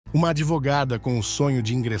Uma advogada com o sonho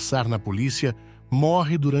de ingressar na polícia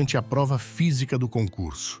morre durante a prova física do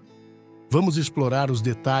concurso. Vamos explorar os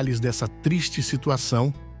detalhes dessa triste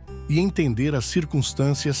situação e entender as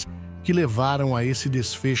circunstâncias que levaram a esse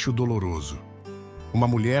desfecho doloroso. Uma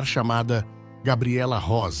mulher chamada Gabriela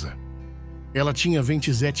Rosa. Ela tinha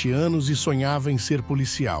 27 anos e sonhava em ser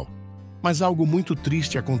policial, mas algo muito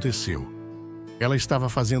triste aconteceu. Ela estava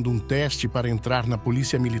fazendo um teste para entrar na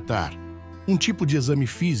polícia militar, um tipo de exame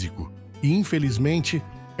físico, e infelizmente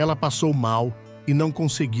ela passou mal e não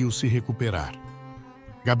conseguiu se recuperar.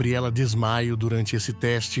 Gabriela desmaia durante esse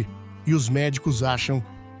teste e os médicos acham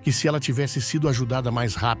que se ela tivesse sido ajudada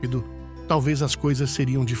mais rápido, talvez as coisas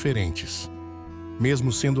seriam diferentes.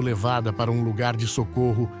 Mesmo sendo levada para um lugar de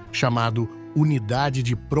socorro chamado Unidade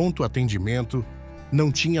de Pronto Atendimento,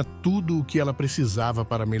 não tinha tudo o que ela precisava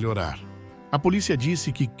para melhorar. A polícia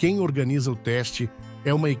disse que quem organiza o teste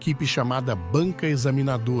é uma equipe chamada Banca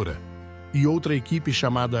Examinadora e outra equipe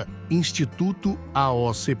chamada Instituto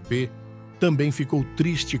AOCP também ficou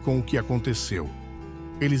triste com o que aconteceu.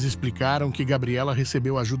 Eles explicaram que Gabriela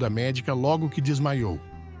recebeu ajuda médica logo que desmaiou,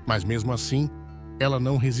 mas mesmo assim, ela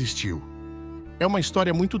não resistiu. É uma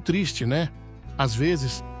história muito triste, né? Às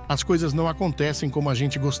vezes, as coisas não acontecem como a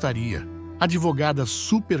gente gostaria. Advogada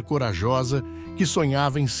super corajosa que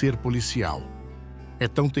sonhava em ser policial. É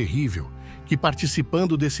tão terrível que,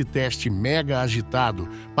 participando desse teste mega agitado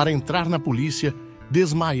para entrar na polícia,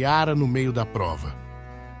 desmaiara no meio da prova.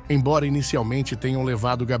 Embora inicialmente tenham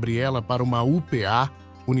levado Gabriela para uma UPA,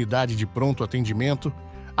 Unidade de Pronto Atendimento,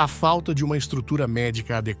 a falta de uma estrutura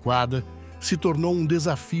médica adequada se tornou um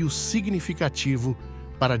desafio significativo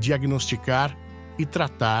para diagnosticar e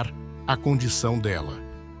tratar a condição dela.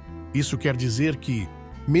 Isso quer dizer que,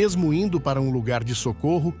 mesmo indo para um lugar de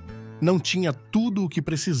socorro, não tinha tudo o que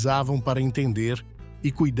precisavam para entender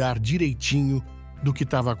e cuidar direitinho do que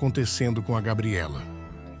estava acontecendo com a Gabriela.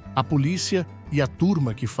 A polícia e a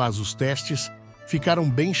turma que faz os testes ficaram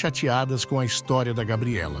bem chateadas com a história da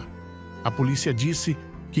Gabriela. A polícia disse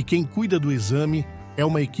que quem cuida do exame é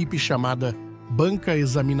uma equipe chamada Banca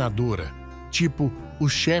Examinadora, tipo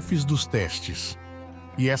os chefes dos testes.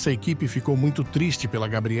 E essa equipe ficou muito triste pela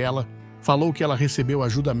Gabriela, falou que ela recebeu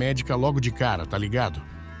ajuda médica logo de cara, tá ligado?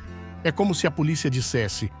 É como se a polícia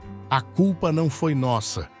dissesse, a culpa não foi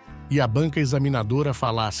nossa, e a banca examinadora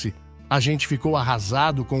falasse, a gente ficou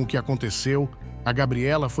arrasado com o que aconteceu, a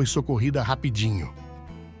Gabriela foi socorrida rapidinho.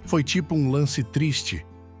 Foi tipo um lance triste,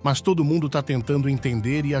 mas todo mundo tá tentando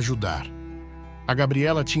entender e ajudar. A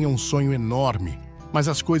Gabriela tinha um sonho enorme, mas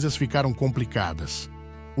as coisas ficaram complicadas.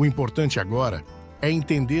 O importante agora é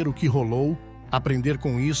entender o que rolou, aprender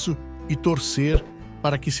com isso e torcer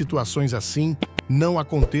para que situações assim não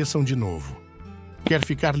aconteçam de novo. Quer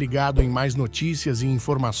ficar ligado em mais notícias e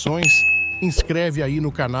informações? Inscreve aí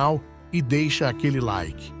no canal e deixa aquele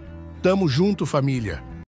like. Tamo junto, família!